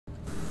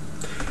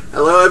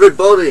Hello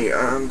everybody,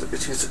 and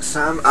it is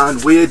Sam,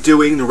 and we're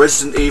doing the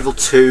Resident Evil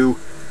 2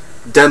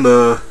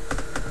 demo.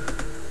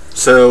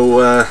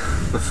 So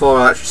before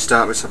I actually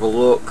start, let's have a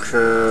look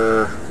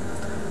before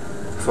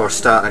I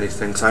start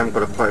anything, because I haven't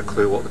got quite a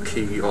clue what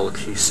all the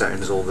key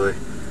settings will be.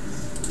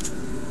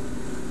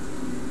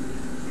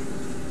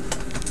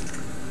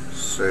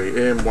 See,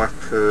 aim,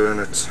 weapon,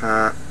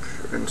 attack,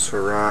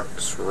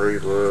 interact,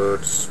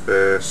 reload,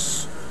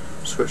 space,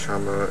 switch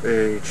hammer,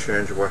 E,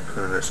 change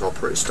weapon. It's all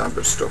pretty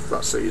standard stuff,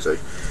 that's easy.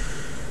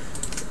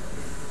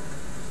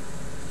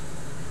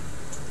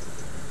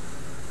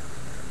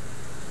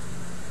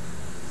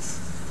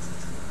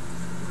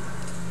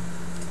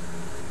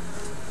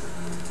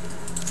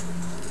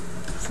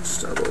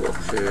 Let's have a look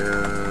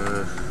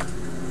here.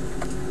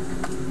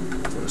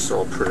 It's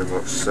all pretty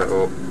much set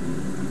up.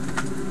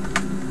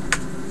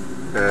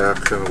 Yeah,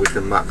 we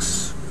can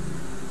max.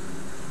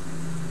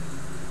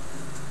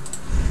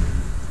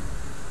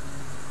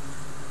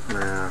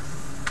 Yeah,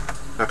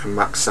 I can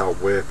max out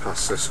way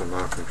past this on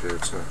my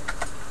computer.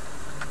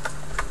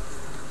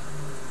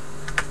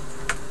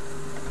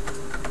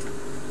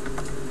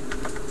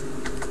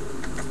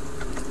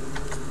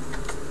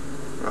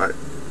 Right,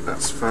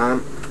 that's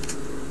fine.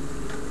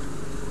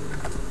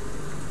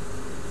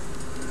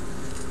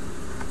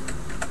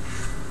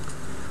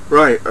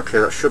 Right, okay,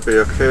 that should be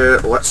okay.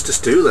 Let's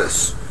just do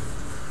this.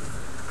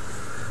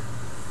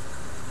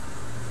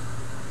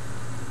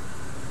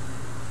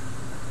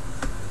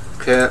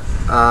 Okay,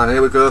 and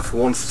here we go for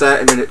one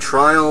 30-minute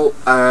trial.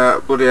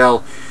 Bloody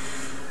hell.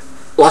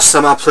 Last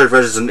time I played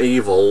Resident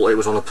Evil, it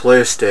was on a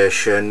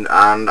PlayStation,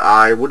 and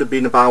I would have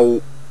been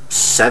about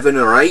 7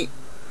 or 8.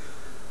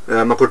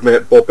 My good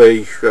mate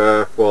Bobby,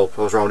 well,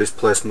 I was around his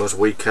place most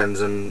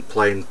weekends and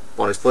playing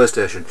on his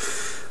PlayStation.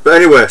 But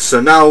anyway,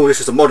 so now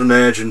this is a modern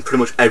age and pretty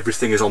much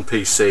everything is on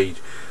PC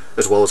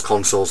as well as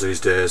consoles these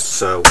days,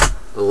 so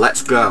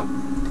let's go.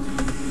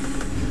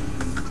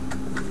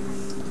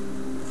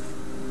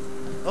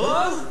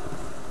 Hello?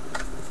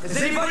 Is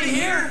anybody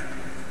here?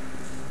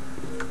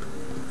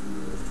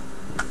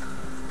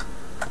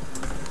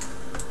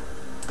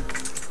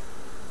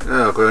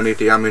 Oh, I'm going to need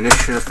the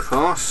ammunition, of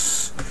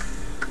course.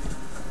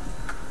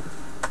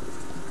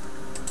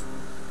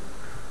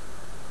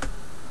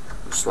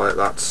 Looks like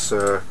that's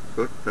good.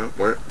 No,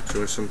 wait,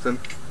 doing something.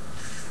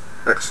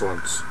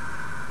 Excellent.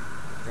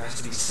 There has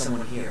to be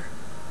someone here.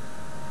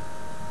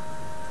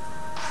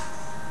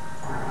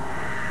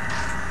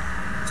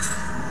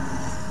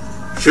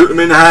 Shoot them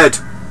in the head.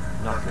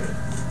 Not good.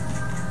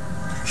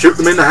 Shoot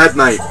them in the head,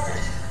 mate.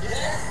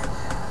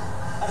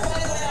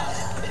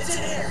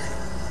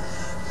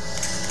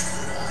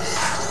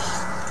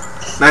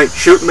 Mate,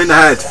 shoot them in the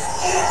head.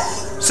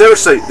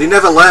 Seriously, they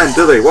never learn,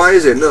 do they? Why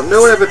is it? No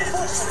one ever...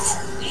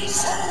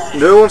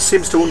 No one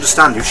seems to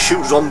understand you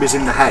shoot zombies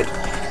in the head.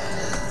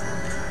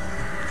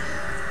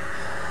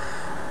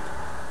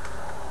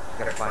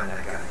 Gotta find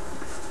that guy.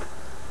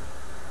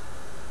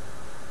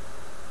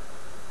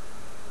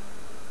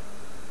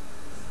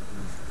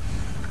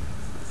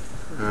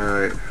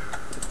 Alright.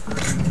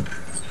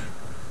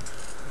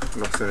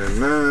 Nothing in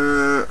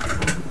there.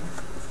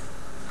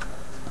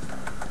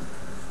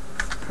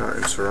 Can't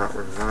interact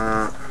with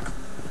that.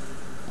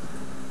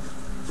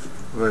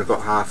 We've only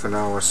got half an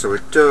hour, so we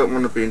don't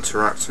want to be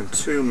interacting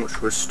too much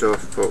with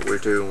stuff, but we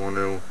do want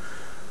to.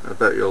 I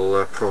bet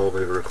you'll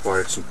probably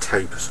require some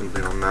tape or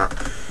something on that.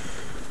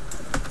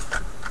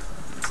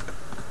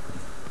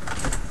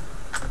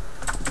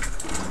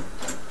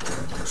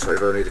 So you're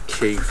going to need a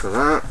key for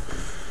that.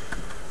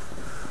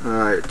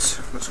 Right,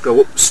 let's go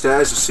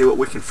upstairs and see what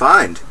we can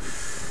find.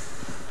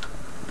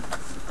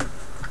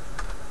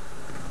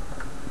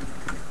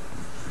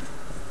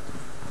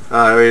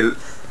 I mean,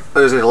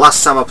 the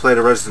last time I played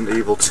a Resident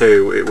Evil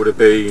 2, it would have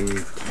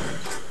been...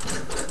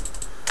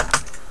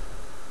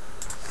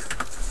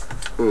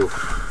 Oof,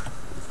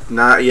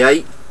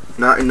 98,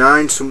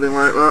 99, something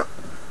like that.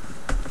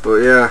 But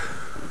yeah,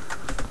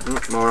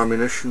 more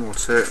ammunition, we'll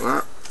take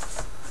that.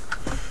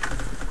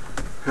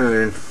 I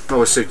mean,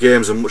 obviously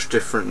games are much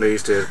different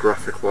these days,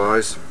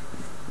 graphic-wise.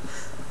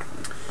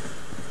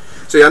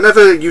 See, I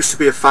never used to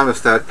be a fan of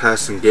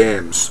third-person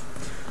games,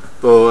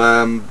 but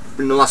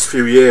in the last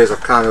few years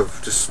I've kind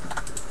of just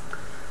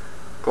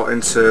got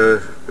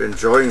into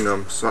enjoying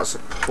them. So that's a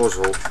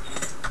puzzle.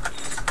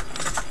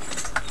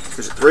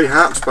 Is it 3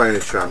 hearts by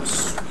any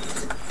chance?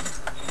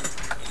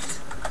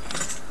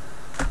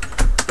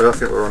 I don't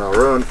think we're on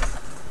our own.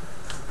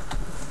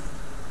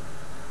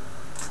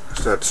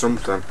 Just heard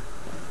something.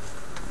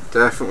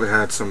 Definitely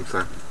heard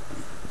something.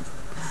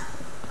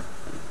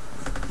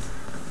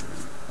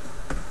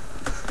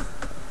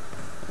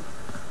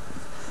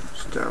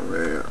 It's down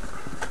there.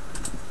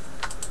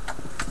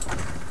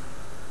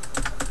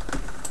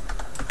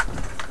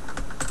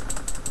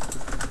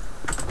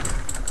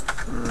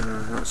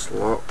 That's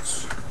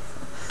locked.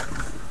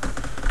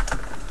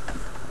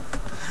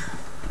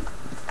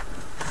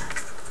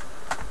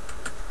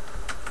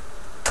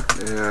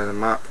 Yeah, the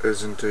map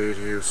is indeed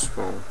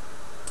useful.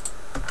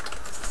 I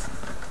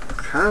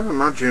can't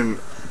imagine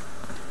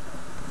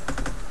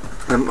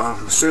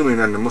I'm assuming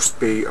then there must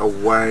be a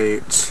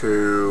way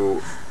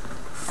to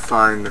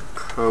find the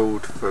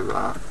code for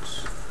that.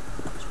 It's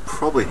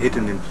probably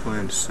hidden in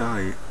plain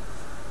sight.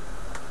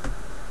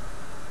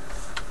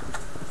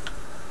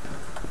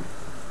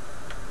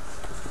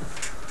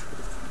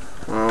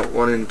 Well,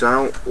 when in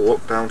doubt,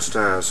 look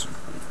downstairs.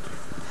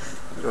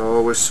 There's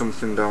always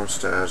something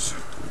downstairs.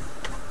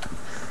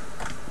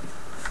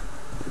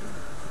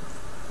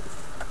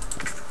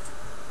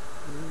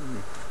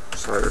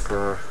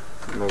 Cybercar,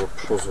 another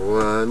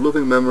puzzle.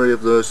 Loving memory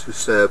of those who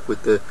served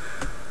with the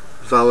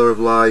valour of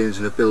lions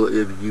and ability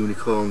of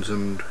unicorns,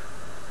 and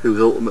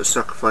whose ultimate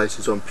sacrifice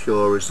is on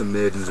pure as the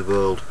maidens of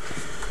old.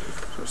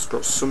 So it's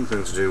got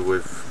something to do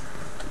with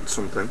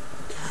something.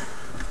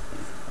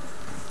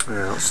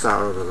 Yeah, let's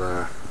start over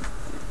there.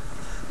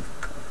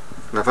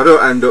 And if I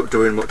don't end up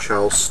doing much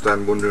else,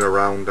 then wandering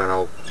around, then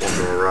I'll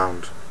wander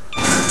around.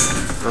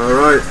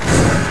 Alright.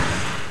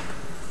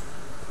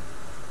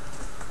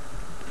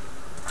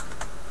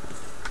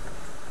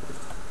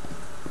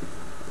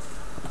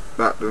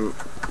 That didn't.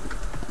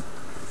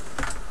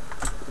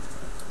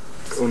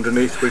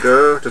 Underneath we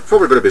go. There's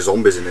probably going to be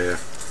zombies in here.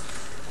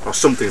 Or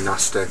something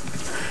nasty.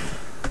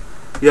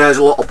 Yeah, there's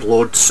a lot of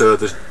blood, so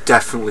there's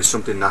definitely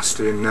something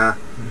nasty in there.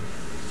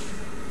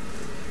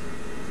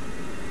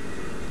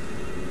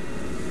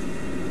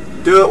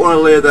 Don't want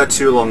to lay there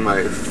too long,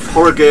 mate. If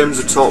horror games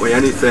have taught me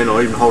anything,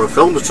 or even horror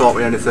films have taught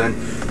me anything,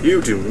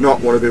 you do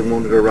not want to be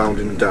wandering around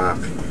in the dark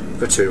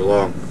for too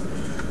long.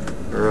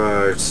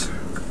 Right.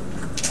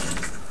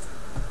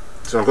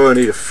 So I'm going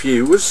to need a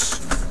fuse.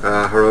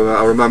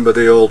 I remember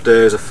the old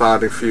days of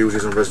finding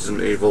fuses in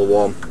Resident Evil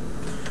 1.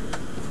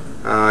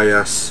 Ah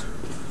yes.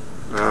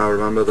 I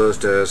remember those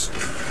days.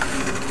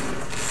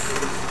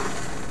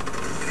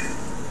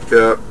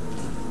 Yep.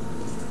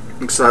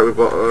 Looks like we've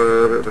got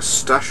a bit of a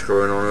stash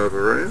going on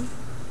over here.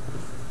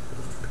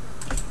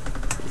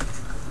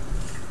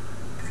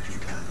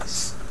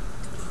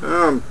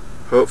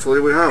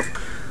 Hopefully we have.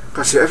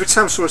 Gosh, every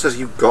time someone says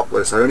you've got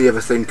this, I only ever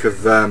think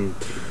of the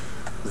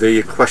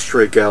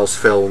Equestria Girls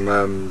film,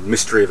 Legend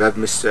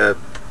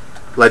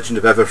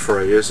of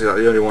Everfree. Is that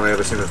the only one I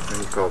ever seem to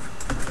think of?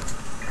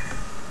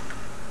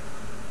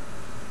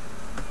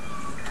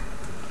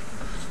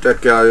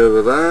 Dead guy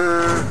over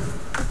there.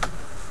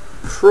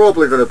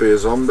 Probably going to be a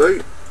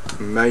zombie.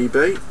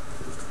 Maybe.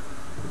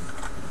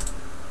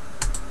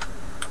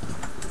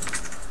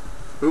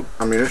 Oop,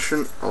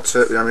 ammunition. I'll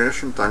take the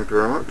ammunition, thank you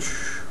very much.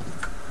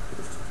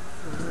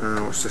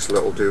 What's this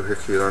little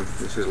doohickey then?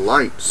 This is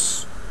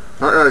lights.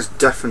 That guy's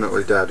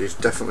definitely dead. He's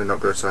definitely not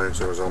going to turn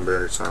into a zombie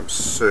anytime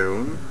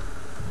soon.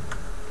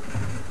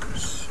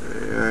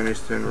 See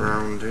anything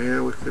around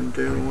here we can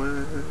do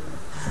with?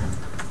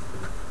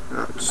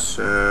 That's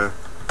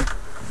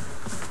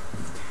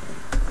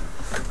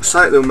looks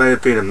like there may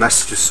have been a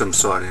message of some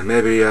sort in here.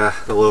 Maybe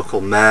the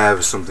local mayor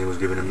or something was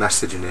giving a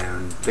message in here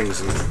and things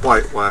didn't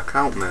quite work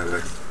out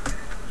maybe.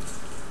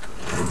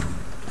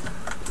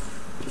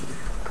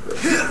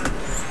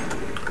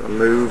 Gotta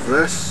move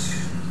this.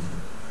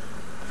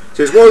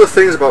 See, it's one of the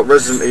things about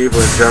Resident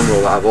Evil in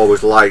general that I've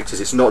always liked, is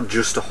it's not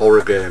just a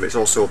horror game, it's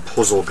also a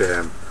puzzle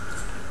game.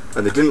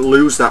 And they didn't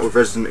lose that with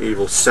Resident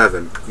Evil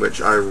 7, which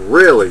I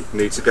really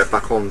need to get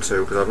back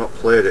onto because I've not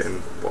played it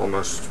in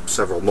almost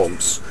several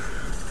months.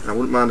 And I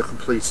wouldn't mind to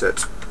complete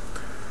it.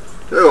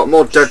 We've got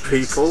more dead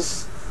people.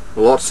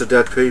 Lots of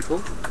dead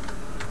people.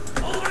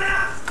 Open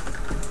up!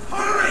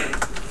 Hurry!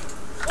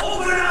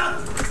 Open up!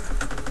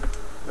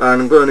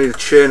 And I'm going to need a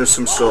chain of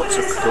some sort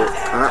to cut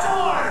that.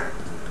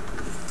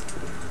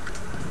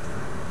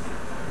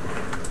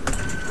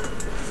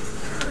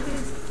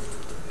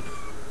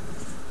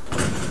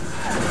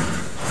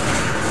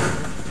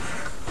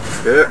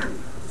 Okay.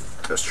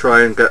 Let's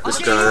try and get this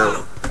guy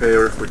out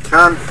here if we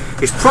can.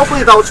 He's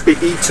probably about to be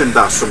eaten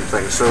by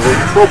something, so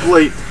we'll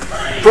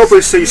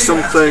probably see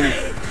something.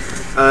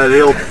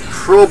 He'll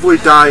probably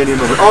die any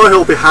moment. Or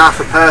he'll be half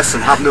a person,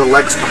 have no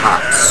legs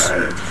perhaps.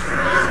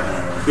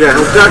 Yeah,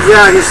 he'll die.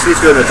 Yeah, he's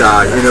going to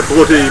die in a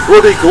bloody,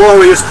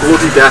 glorious,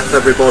 bloody death.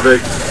 Everybody,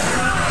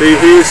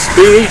 he's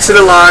being eaten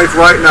alive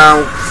right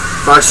now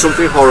by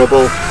something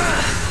horrible.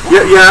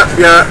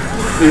 Yeah.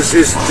 His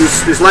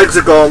legs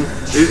are gone.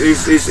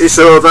 It's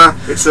over.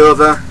 It's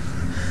over.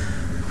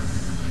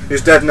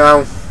 He's dead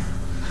now.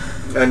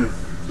 And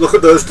look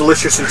at those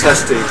delicious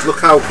intestines.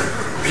 Look how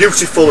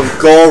beautiful and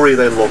gory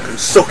they look, and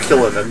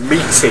succulent and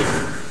meaty.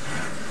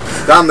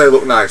 Damn, they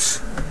look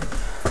nice.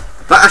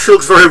 That actually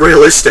looks very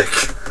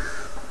realistic.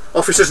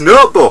 Officer's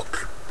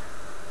notebook.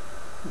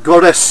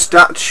 Got a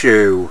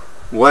statue.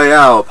 Way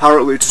out.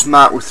 Apparently it's just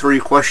marked with 3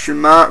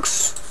 question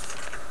marks.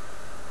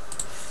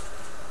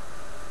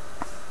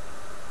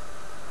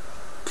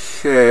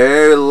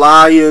 Okay,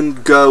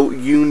 lion, goat,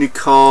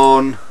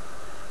 unicorn.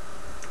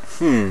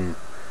 Is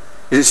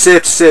it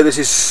safe to say this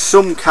is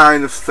some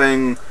kind of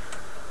thing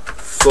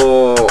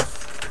for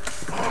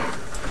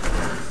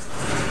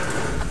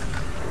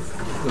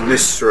the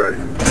mystery?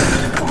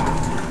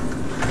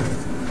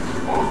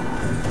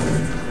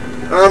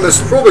 And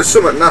there's probably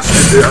something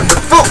nasty there.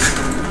 Fuck!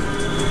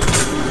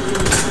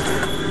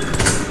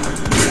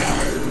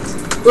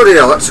 Bloody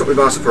hell, that took me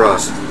by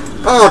surprise.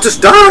 Oh,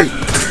 just die!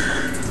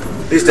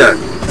 He's dead.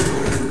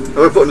 I'm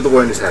going to put another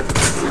one in his head.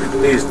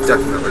 He's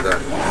definitely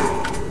dead.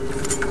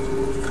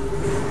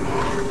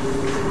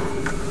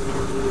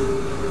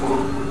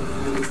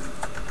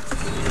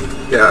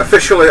 Yeah,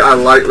 officially I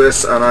like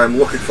this and I'm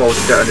looking forward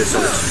to getting this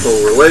on its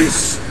full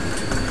release.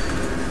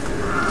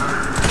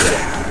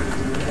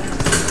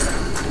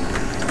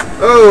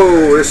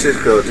 Oh, this is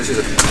good. This is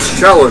a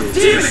challenge.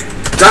 Just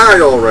die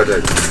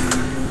already.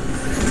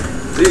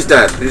 He's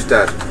dead. He's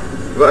dead.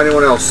 Have got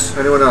anyone else?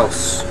 Anyone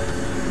else?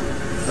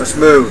 Let's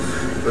move.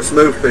 Let's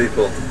move,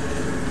 people.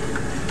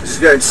 This is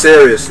getting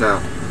serious now.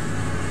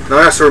 Now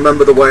I have to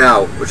remember the way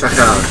out, which I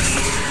can't.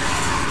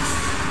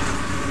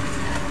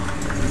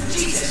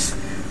 Jesus!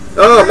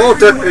 Oh, more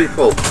dead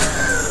people.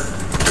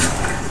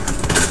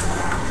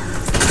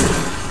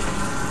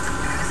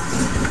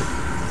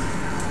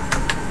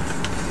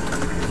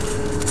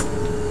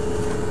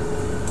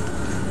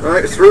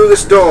 Right, through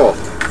this door.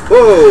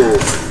 Whoa!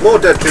 More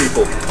dead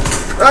people.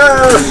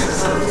 Ah!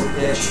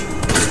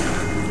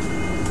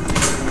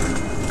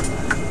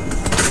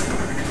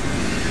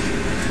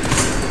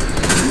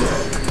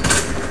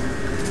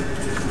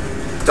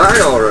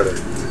 Die already.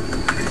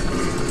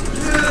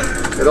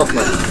 Get off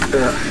me.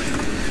 Yeah.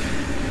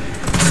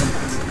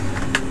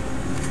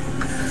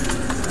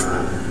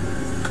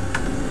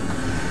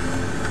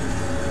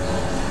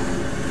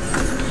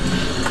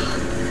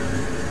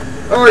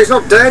 Oh, he's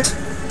not dead.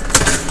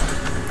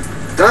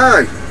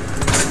 Die.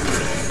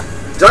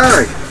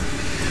 Die.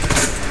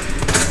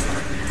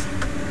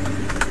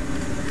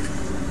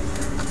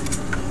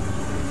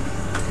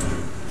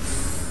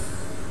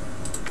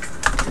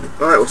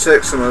 Right, we'll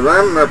take some of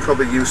them. They're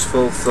probably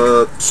useful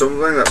for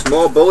something. That's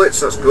more bullets.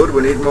 That's good.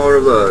 We need more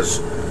of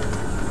those.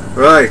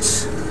 Right.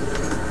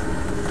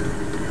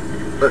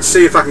 Let's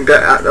see if I can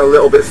get a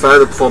little bit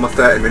further before my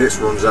 30 minutes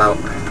runs out.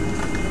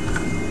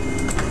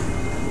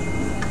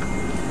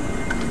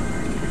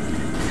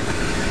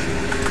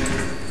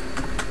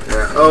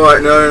 Yeah. Oh,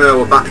 right. No.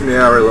 We're back in the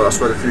area. That's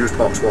where the fuse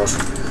box was.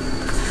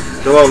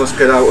 Come on, let's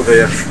get out of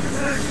here.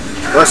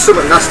 Unless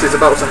something nasty's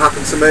about to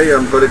happen to me,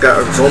 I'm going to get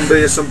a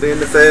zombie or something in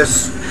the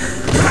face.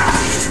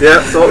 Yeah,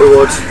 thought we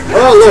would.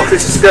 Oh look,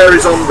 it's a scary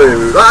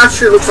zombie. That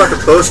actually looks like a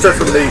poster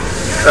from the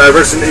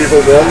Resident Evil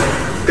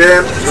 1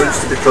 game. There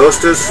used to be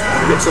posters.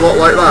 It looks a lot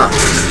like that.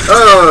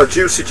 Oh,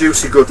 juicy,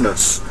 juicy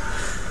goodness.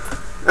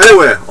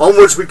 Anyway,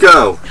 onwards we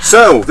go.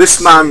 So,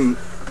 this man,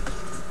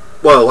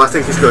 well, I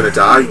think he's going to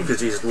die because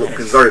he's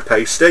looking very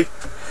pasty.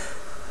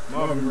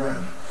 Marvin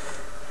Brown.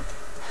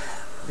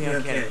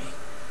 Leon Kennedy.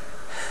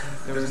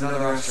 There was another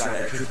arm strike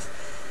that could...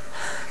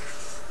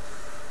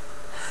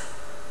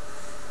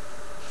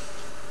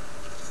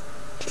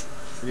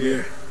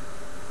 Yeah.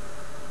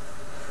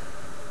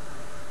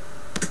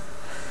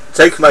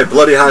 Take my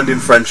bloody hand in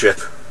friendship.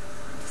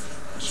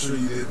 I'm sure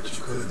you did what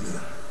you could,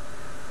 Leon.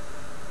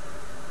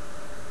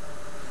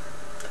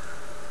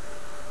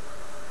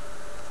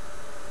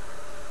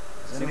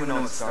 Does anyone know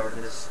what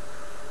started this?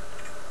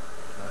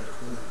 Not a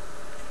clue.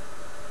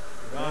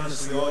 But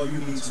honestly, all you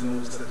need to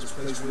know is that this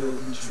place will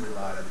eat you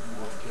alive if you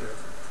weren't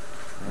careful.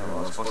 Yeah, well,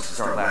 I was supposed to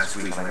start last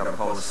week and I got a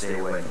call to stay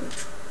away.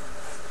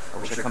 I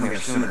wish I'd come here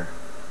sooner.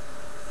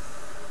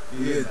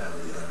 You hear that,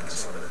 Leon?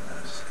 That's all that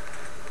matters.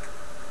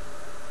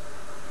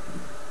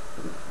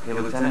 Okay,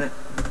 Lieutenant?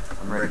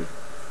 I'm ready.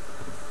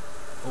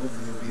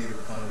 Hopefully you'll be able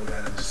to find a way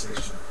out of this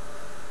station.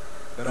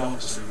 That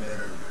officer you met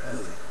earlier,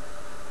 Elliot.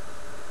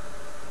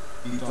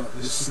 He thought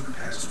this super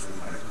passageway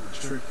might do the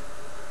trick.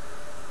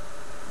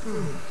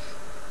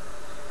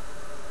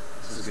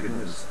 This is good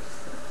news.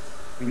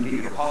 We can get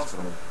you to the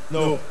hospital.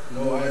 No,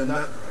 I am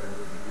not the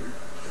priority here.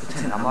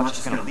 Lieutenant, I'm not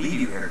just gonna leave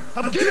you here.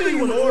 I'm giving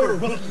you an order,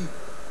 rookie.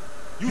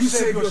 You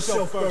save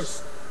yourself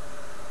first.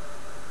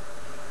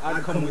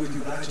 I'd come with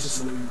you, but I just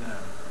slow you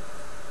down.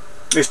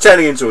 He's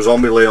turning into a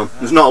zombie, Leon.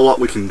 There's not a lot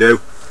we can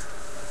do.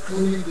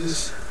 Who need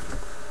this?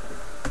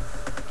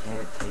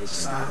 Can't take it.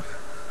 Stop.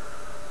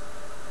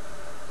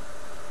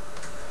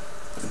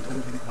 And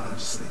don't think I'm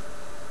asleep.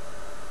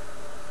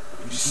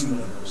 You see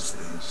one of those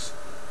things,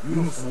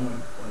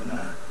 uniform or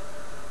not,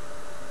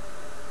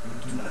 you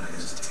do not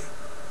hesitate.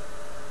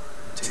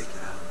 You take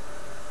it out.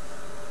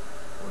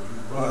 Or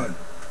you run.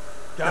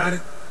 Got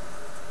it?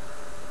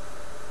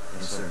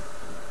 Yes, sir.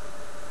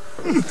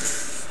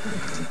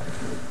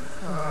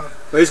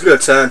 He's going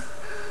to turn.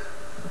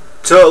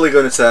 Totally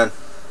going to turn.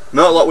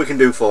 Not a lot we can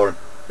do for him.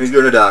 He's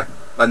going to die.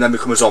 And then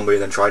become a zombie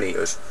and then try and eat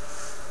us.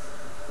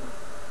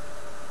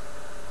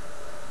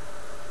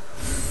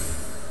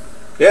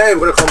 Yeah,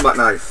 we've got a combat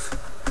knife.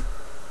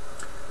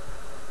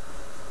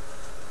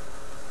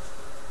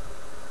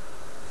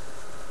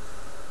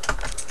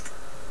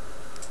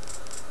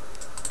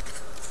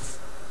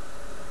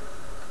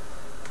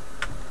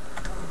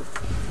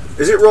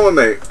 Is it wrong with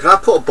me? Can I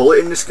put a bullet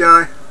in this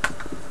guy?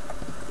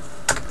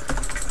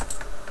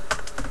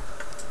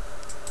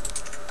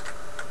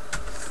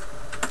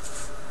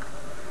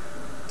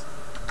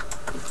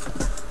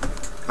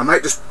 I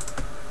might just...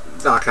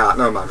 No, I can't.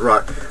 No, man.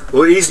 Right.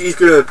 Well, he's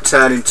going to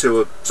turn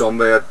into a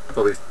zombie. I'd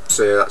probably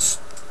say that's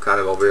kind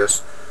of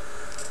obvious.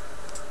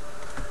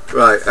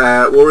 Right,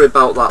 worry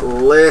about that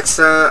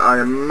later.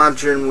 I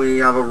imagine we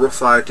have a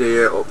rough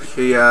idea up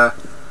here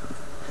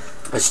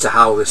as to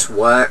how this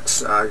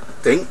works, I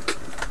think.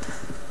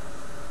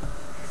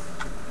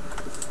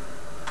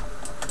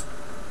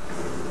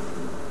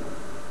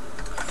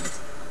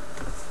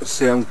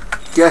 See, I'm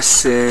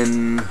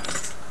guessing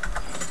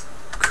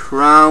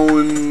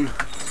crown.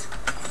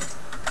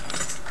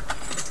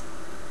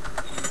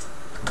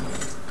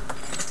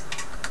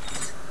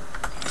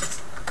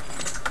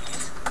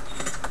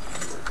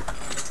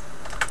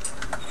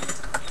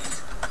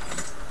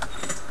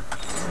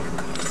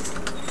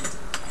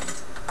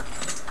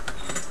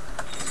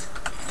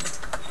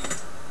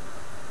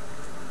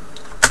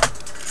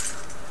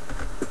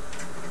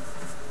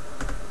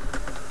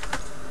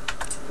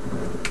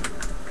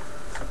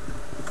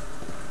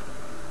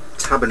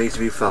 Tab needs to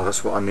be found,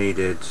 that's what I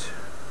needed.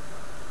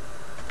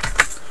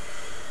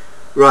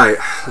 Right,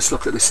 let's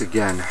look at this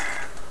again.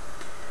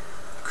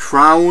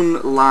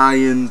 Crown,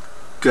 lion,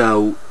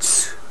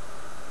 goat,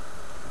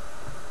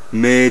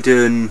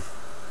 maiden,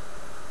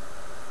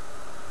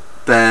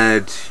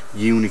 bird,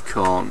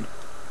 unicorn.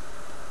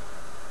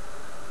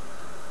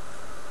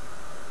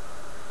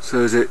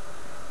 So is it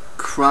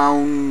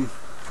crown,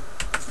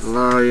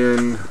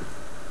 lion,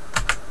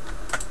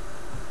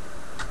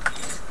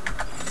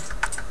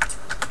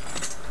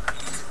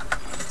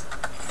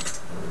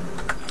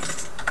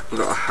 we've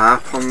got a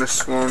harp on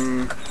this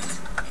one.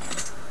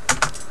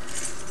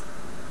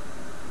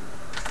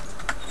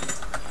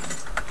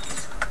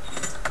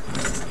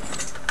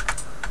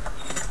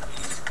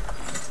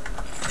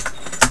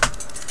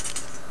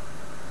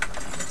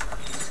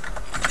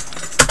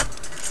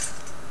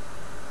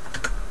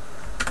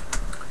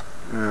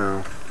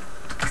 Oh.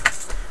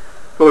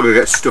 Probably gonna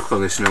get stuck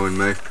on this knowing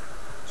me.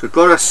 So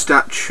got a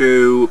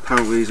statue,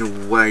 apparently there's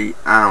a way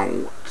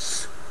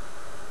out.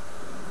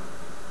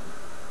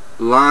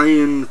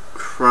 Lion,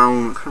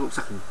 crown, kind of looks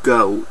like a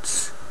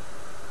goat.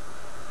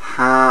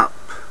 Harp.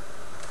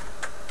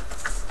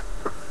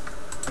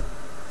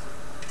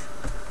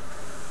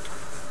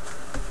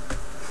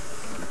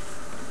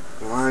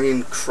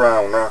 Lion,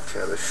 crown, okay,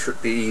 this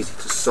should be easy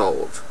to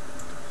solve.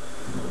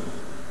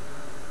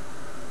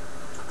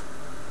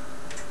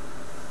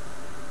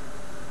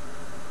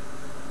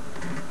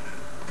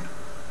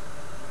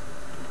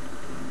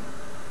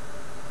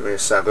 Give me a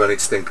sec, I need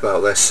to think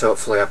about this.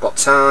 Hopefully I've got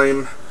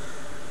time.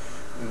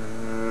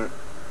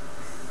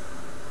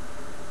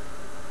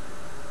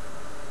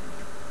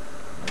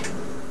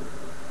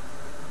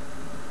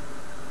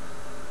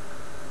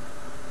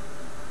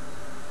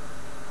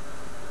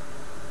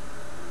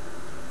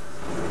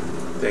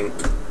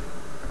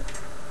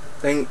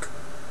 Think.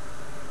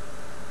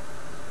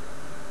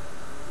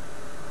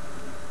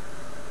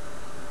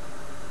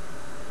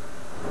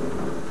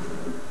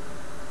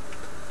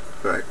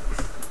 Right.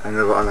 I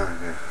know what I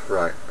know.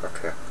 Right,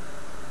 okay.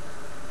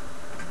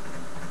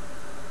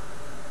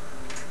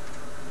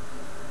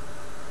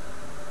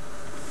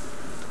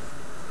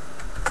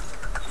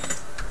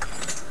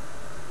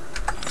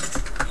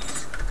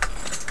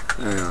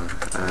 Hang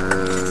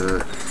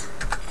on.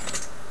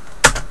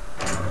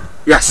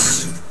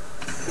 Yes!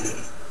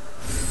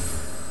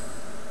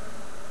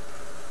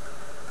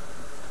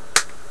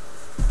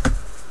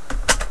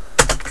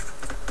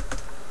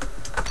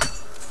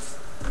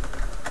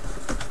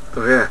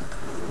 Oh yeah,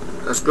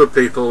 that's good,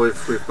 people.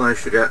 We've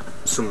managed to get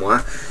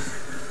somewhere.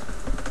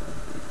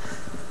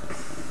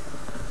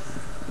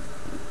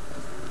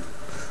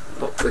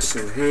 Pop this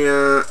in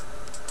here.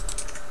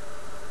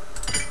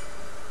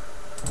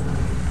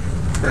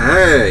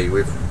 Hey,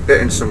 we've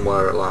getting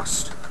somewhere at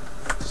last.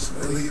 So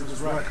Elliot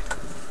was right.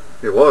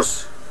 It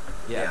was.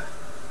 Yeah,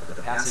 but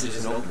the passage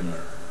isn't open yet.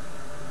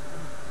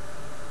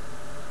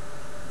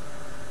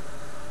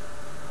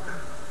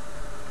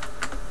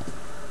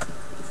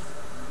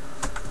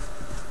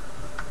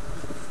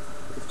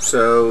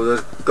 So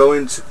there's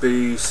going to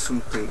be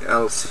something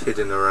else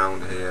hidden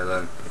around here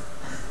then.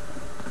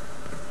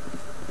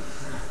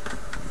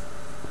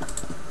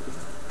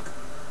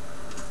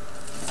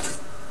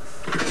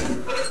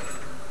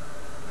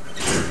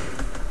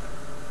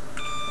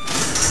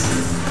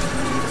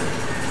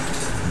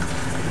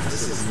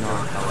 This is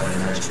not how I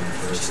imagined the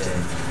first day.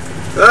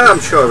 I'm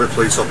sure every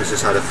police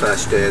officer's had a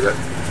first day that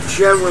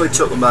generally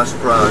took them by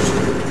surprise,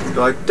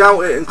 but I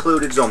doubt it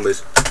included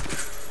zombies.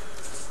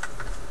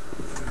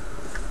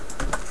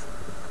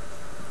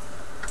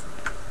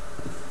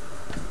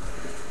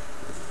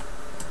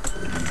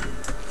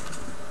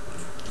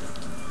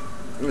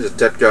 There's a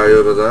dead guy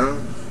over there.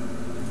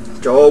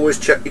 You always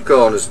check your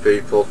corners,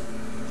 people.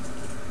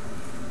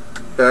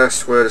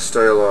 Best way to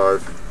stay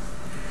alive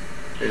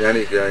in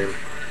any game.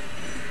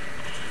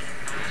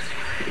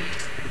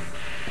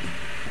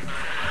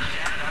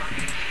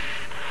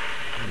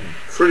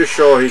 Pretty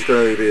sure he's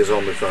going to be a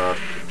zombified.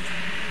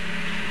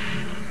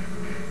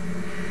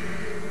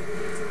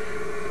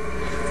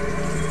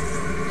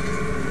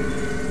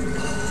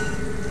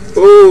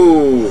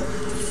 Ooh!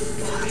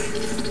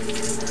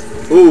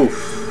 Ooh!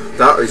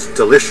 That is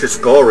delicious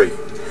gory.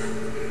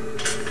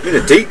 I mean,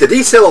 the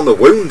detail on the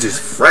wounds is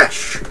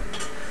fresh.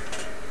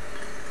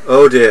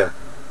 Oh dear.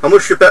 How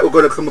much you bet we're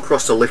going to come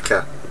across a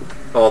liquor?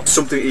 Or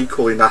something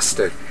equally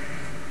nasty?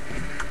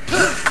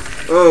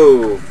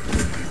 Oh.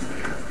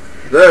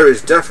 There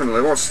is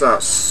definitely... What's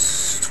that?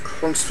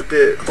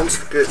 Confiscate.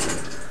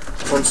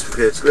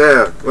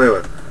 There.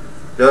 Wait.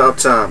 Don't have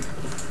time.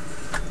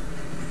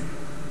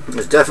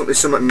 There's definitely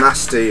something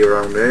nasty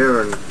around here,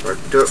 and I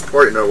don't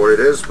quite know what it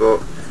is,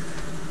 but...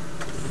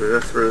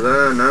 Through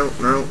there? No.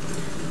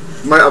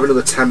 Might have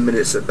another 10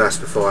 minutes at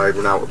best before I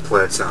run out of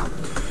playtime.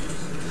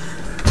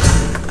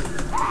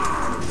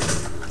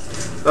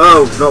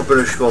 Oh, not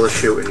going to bother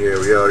shooting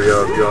you.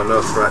 You're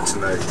no threat to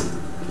me.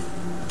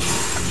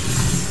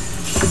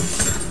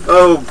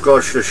 Oh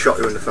God, should have shot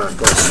you in the first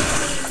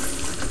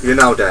place. You're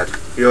now dead.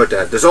 You're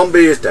dead. The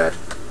zombie is dead.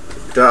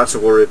 You don't have to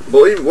worry.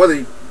 But even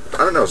whether I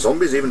don't know,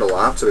 zombies even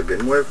alive to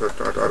begin with.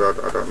 I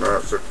don't know.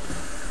 That's a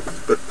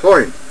good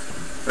point.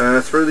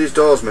 Through these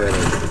doors, maybe.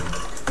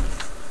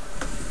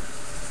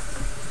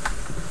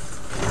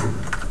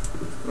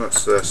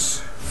 What's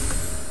this?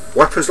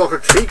 Weapons locker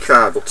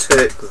keycard. We'll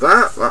take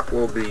that. That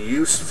will be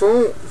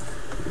useful.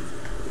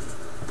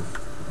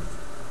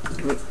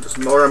 There's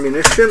more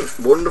ammunition.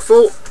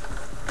 Wonderful.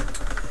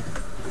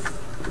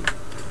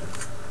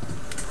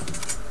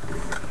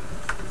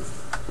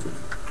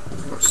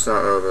 What's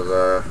that over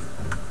there?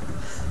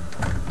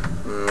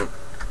 We've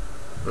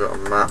got a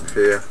map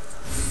here.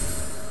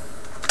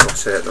 I'll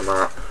take the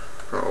map.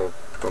 That'll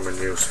come in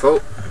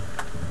useful.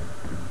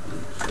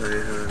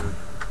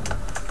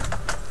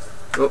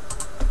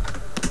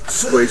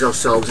 Squeeze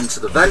ourselves into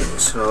the vent.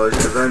 So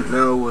is the vent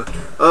now?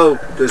 Oh,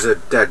 there's a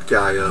dead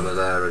guy over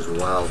there as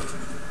well.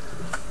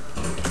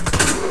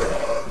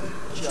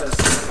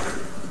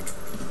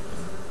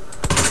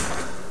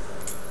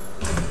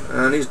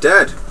 And he's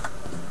dead.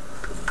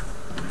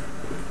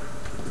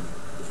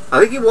 I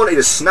think he wanted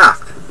a snack.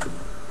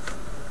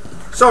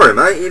 Sorry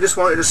mate, you just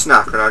wanted a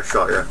snack and I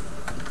shot you.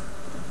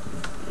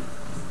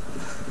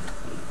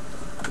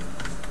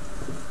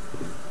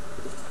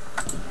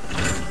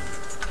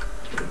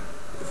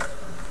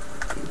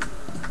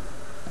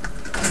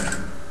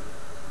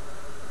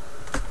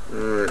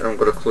 I haven't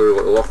got a clue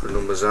what the locker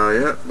numbers are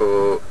yet,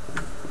 but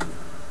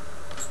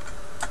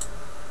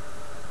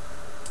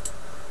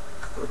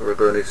we're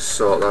going to need to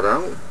sort that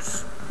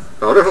out.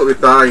 I'll definitely be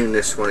buying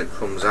this when it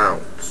comes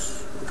out.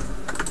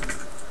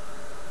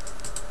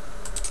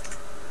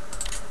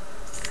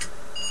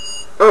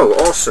 Oh,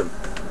 awesome.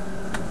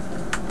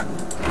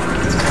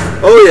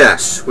 Oh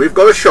yes, we've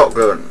got a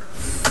shotgun.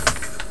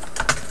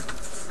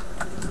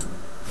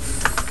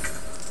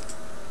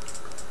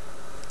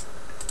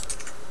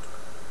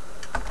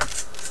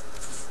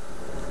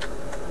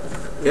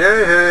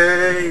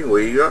 Yay,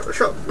 we got a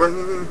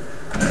shotgun.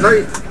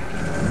 Nice.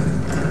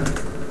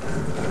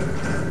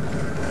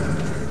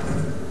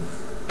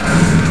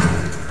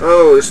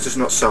 Oh, this does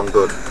not sound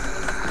good.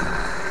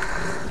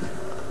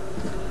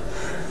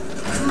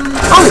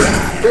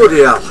 Oh,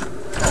 bloody hell.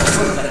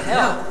 What the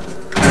hell?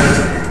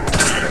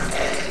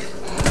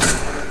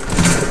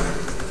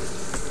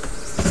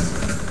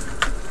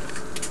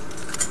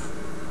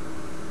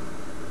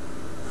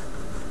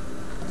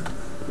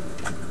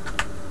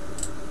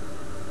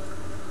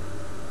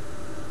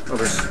 Oh,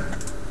 this.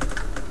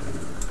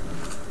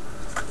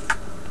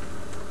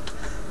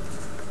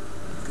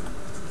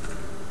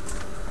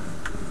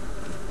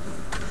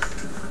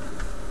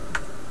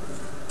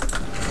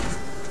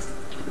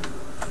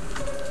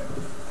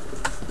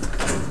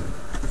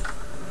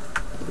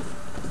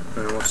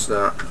 What's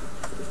that?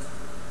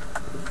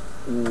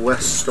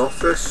 West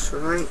Office,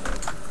 I think.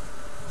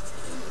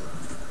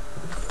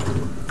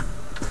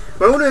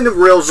 Well, in a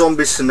real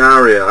zombie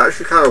scenario, I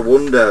actually kind of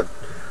wonder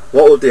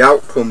what would the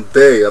outcome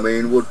be. I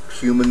mean, would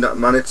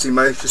humanity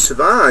manage to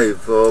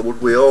survive, or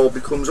would we all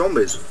become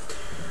zombies?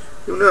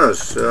 Who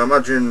knows? I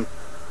imagine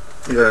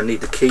you're going to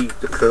need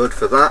the code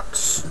for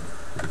that.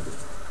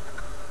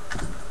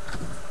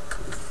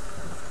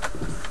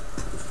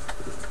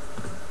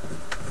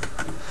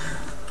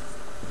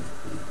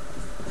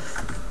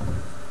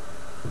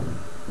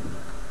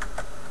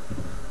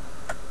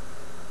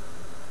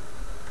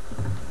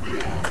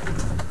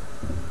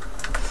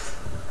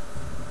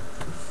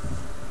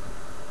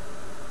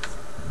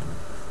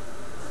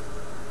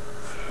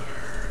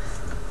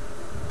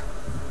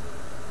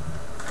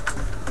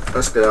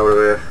 Let's get out of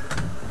here.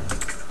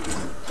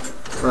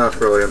 Ah,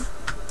 brilliant.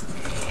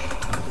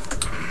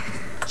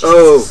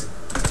 Oh!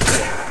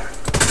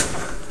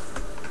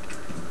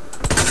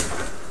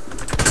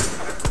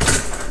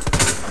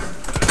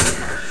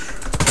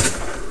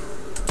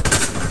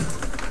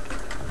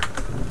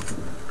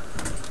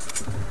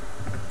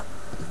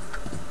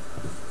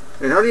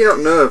 I mean, how do you not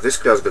know if this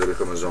guy's going to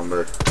become a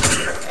zombie?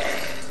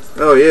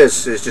 Oh, he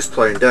is. He's just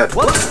playing dead.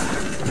 What?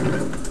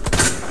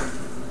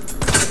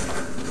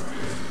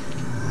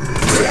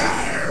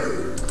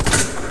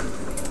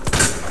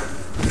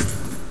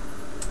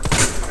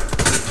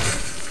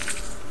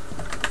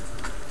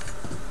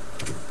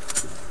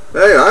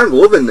 Hey, I'm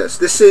loving this.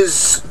 This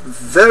is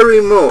very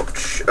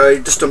much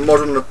just a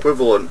modern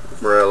equivalent,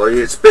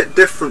 really. It's a bit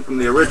different from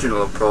the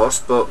original, of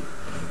course, but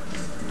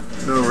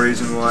no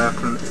reason why I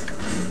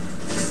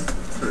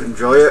couldn't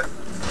enjoy it.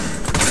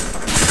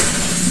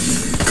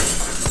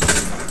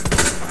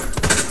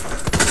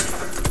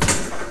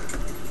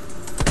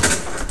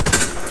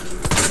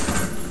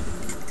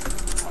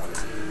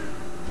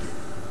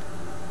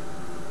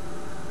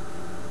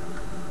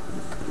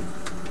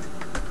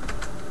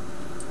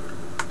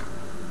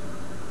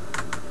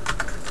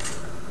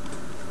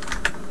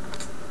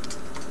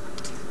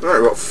 Right,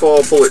 we've got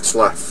 4 bullets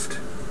left.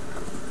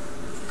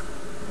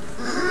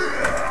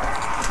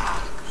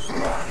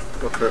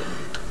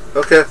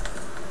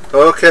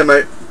 Okay,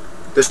 mate.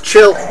 Just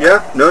chill,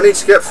 yeah? No need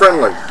to get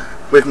friendly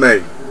with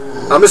me.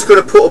 I'm just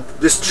going to put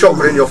this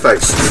shotgun in your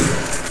face.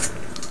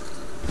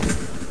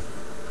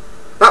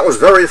 That was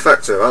very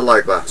effective. I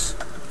like that.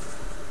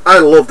 I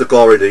love the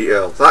gory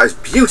detail. That is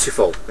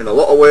beautiful. In a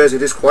lot of ways,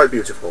 it is quite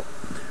beautiful.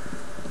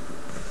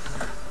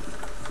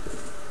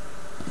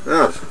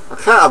 Yeah, I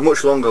can't have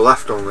much longer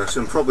left on this.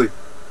 I'm probably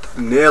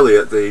nearly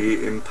at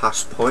the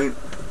impasse point.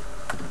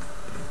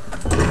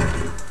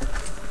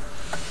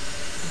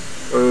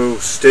 Oh,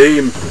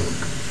 steam.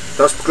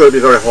 That's going to be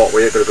very hot.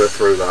 We're going to go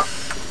through that.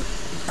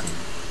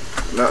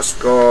 And that's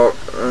got...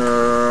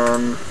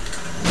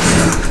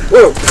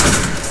 Whoa!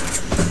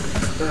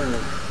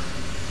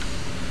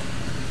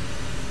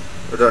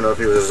 I don't know if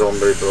he was a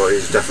zombie, but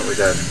he's definitely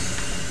dead.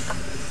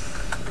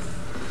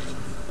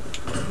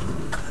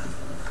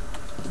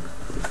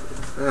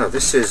 Oh,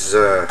 this is...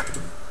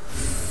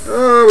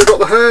 Oh, we got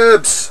the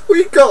herbs!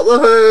 We got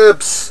the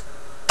herbs!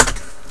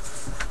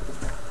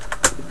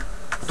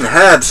 The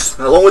herbs,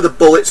 along with the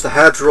bullets, the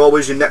herbs are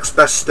always your next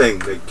best thing.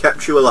 They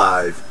kept you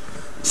alive.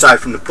 Aside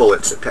from the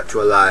bullets that kept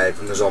you alive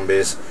from the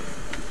zombies.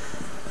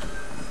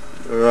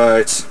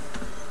 Right.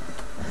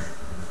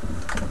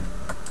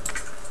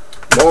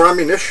 More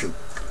ammunition.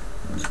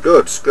 It's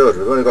good, it's good.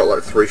 We've only got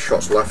like 3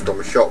 shots left on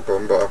my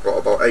shotgun, but I've got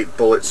about 8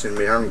 bullets in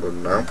my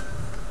handgun now.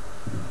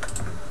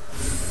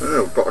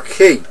 Oh, we've got a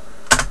key.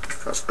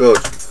 That's good.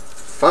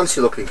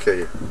 Fancy looking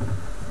key.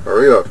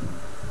 Very good.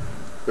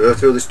 We go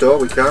through this door,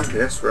 we can.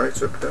 Yes, right,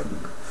 okay.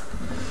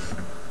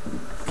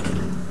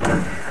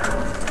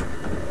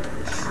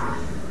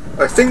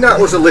 I think that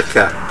was a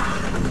licker.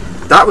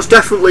 That was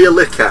definitely a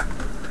licker.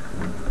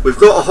 We've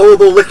got a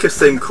horrible licker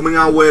thing coming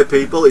our way,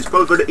 people. It's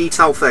probably going to eat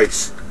our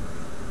face.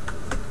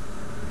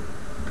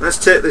 Let's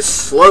take this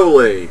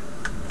slowly.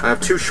 I have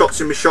 2 shots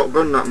in my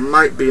shotgun. That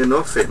might be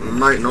enough. It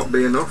might not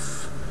be enough.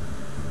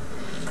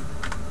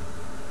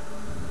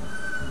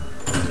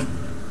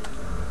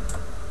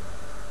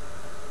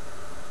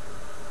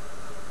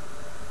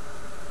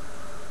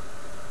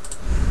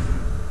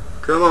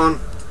 Come on.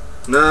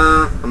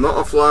 No, I'm not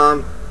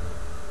offline.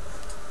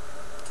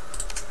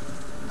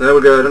 There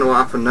we go. I don't know what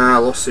happened now. I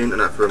lost the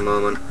internet for a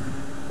moment.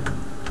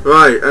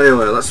 Right,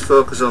 anyway, let's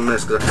focus on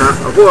this because I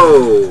can't...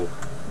 Whoa!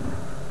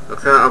 I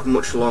can't have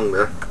much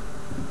longer.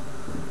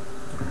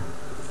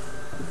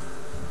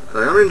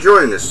 I am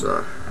enjoying this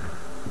though.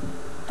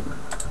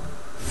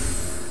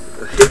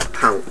 A hip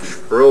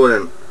pouch.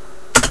 Brilliant.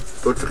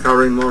 Good for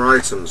carrying more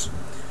items.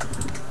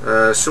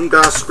 Some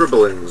guy's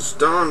scribblings.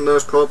 Darn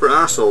those corporate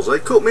assholes. They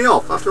cut me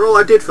off after all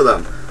I did for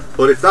them.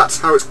 But if that's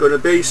how it's going to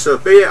be, so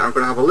be it. I'm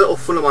going to have a little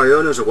fun of my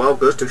own as the world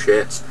goes to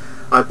shit.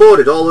 I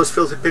boarded all those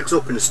filthy pigs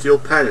up in a steel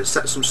pen and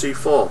set some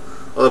C4.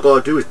 All I've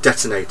got to do is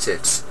detonate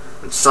it.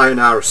 And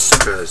sayonara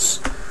suckers.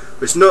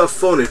 But it's no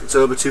fun if it's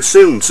over too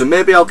soon, so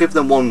maybe I'll give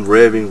them one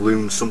raving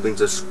loon something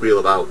to squeal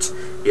about.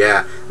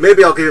 Yeah,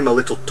 maybe I'll give him a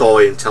little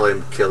toy and tell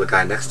him kill the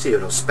guy next to you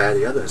and he'll spare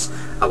the others.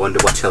 I wonder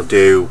what he'll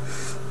do.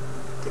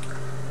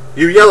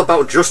 You yell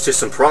about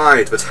justice and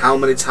pride, but how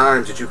many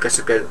times did you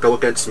go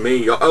against me,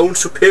 your own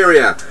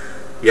superior?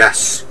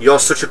 Yes, you're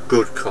such a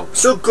good cop.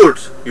 So good,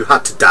 you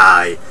had to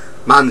die.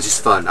 Man's is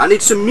fun. I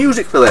need some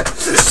music for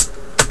this.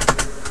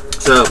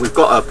 So, we've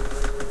got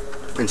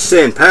a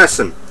insane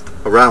person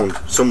around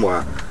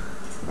somewhere.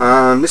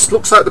 And this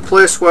looks like the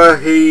place where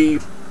he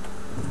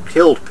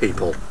killed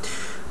people.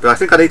 But I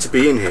think I need to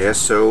be in here,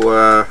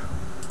 so...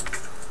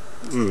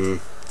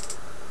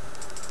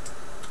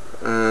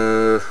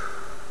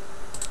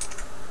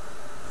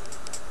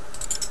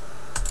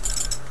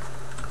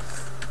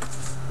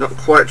 Not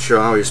quite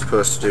sure how you're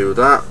supposed to do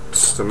that.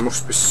 There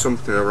must be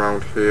something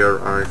around here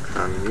I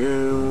can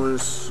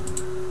use.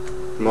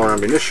 More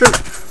ammunition.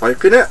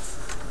 Liking it.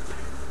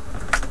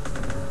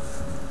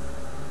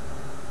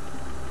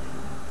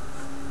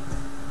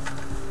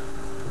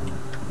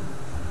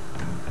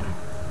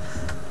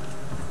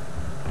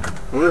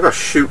 I wonder if I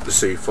shoot the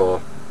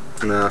C4.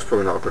 No, that's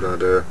probably not a good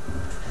idea.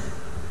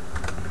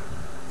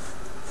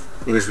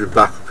 I need to be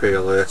back up here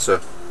later.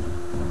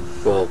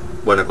 Well,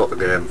 when I've got the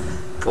game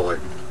fully.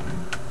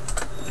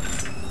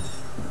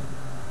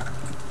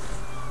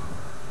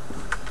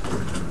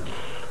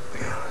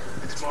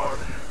 It's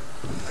Marvin.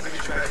 I need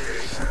you back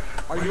here.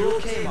 Are you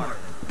okay, Marvin?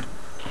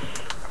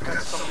 I've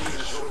got something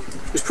to show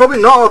you. He's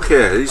probably not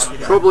okay. He's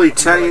probably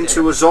turning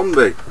into a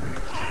zombie.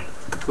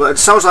 Well, it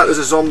sounds like there's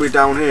a zombie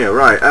down here.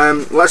 Right,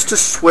 let's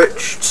just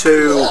switch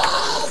to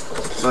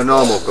my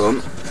normal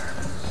gun.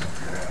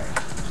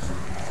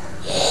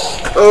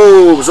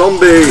 Oh,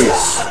 zombies!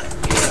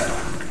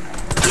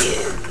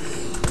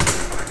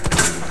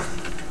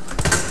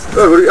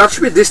 Oh, would it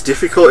actually be this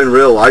difficult in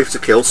real life to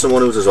kill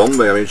someone who's a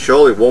zombie? I mean,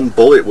 surely one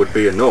bullet would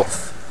be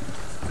enough.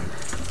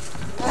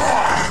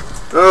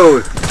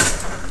 Oh!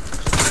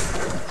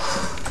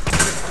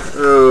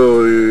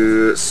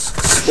 Oh,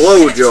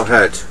 explode your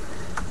head.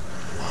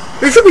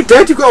 You should be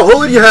dead, you've got a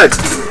hole in your head!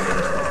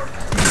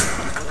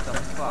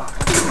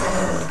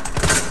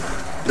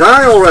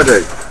 Die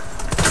already!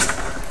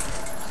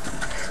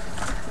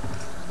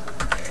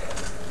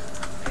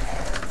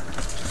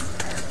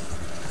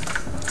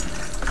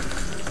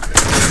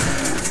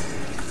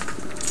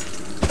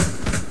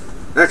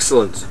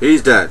 Excellent,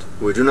 he's dead.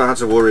 We do not have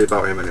to worry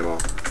about him anymore.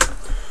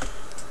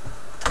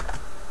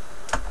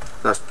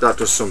 That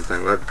does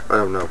something. I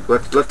don't know.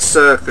 Let's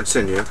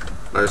continue.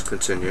 Let's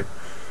continue.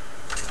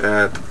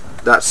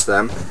 That's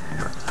them.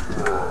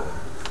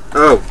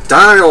 Oh,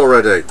 die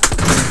already!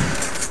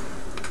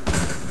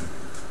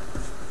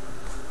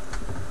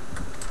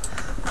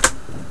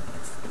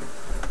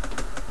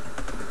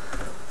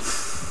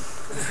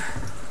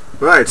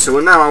 Right, so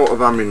we're now out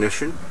of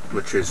ammunition,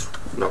 which is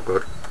not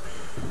good.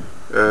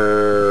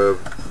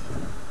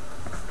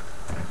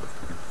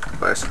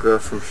 Let's go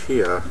from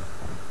here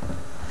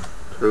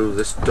through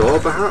this door,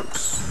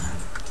 perhaps.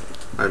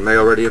 I may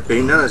already have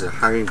been there. There's a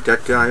hanging dead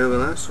guy over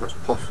there, so that's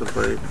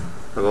possibly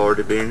I've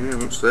already been here.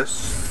 What's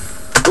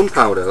this?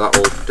 Gunpowder,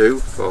 that'll do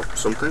for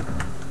something.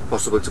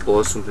 Possibly to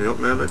blow something up,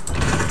 maybe.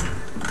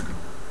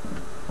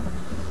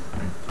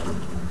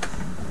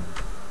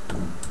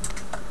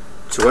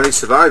 To any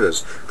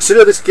survivors,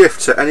 consider this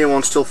gift to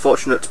anyone still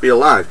fortunate to be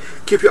alive.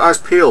 Keep your eyes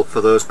peeled for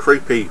those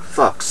creepy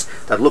fucks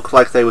that look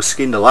like they were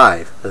skinned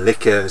alive.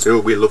 Lickers. Oh,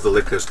 we love the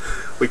lickers.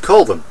 We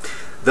call them.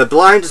 They're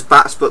blind as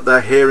bats, but their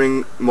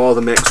hearing more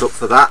than makes up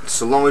for that.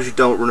 So long as you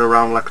don't run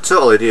around like a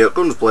total idiot,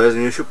 guns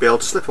blazing, you should be able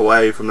to slip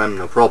away from them,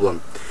 no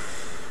problem.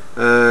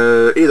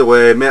 Either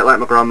way, make like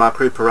my grandma,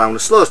 creep around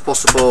as slow as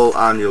possible,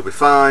 and you'll be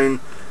fine.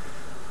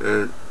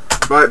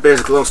 Right,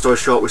 basically, long story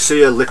short, we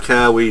see a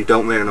licker, we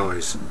don't make a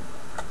noise.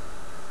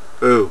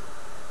 Ooh.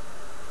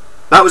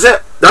 That was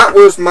it. That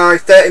was my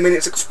 30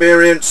 minutes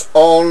experience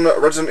on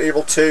Resident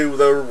Evil 2,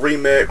 the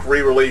remake,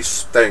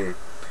 re-release thing.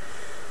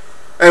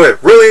 Anyway,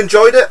 really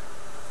enjoyed it.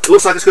 It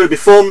looks like it's going to be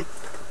fun.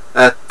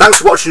 Thanks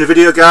for watching the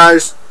video,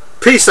 guys.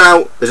 Peace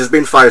out. This has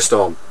been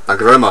Firestorm. Thank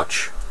you very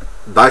much.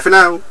 Bye for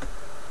now.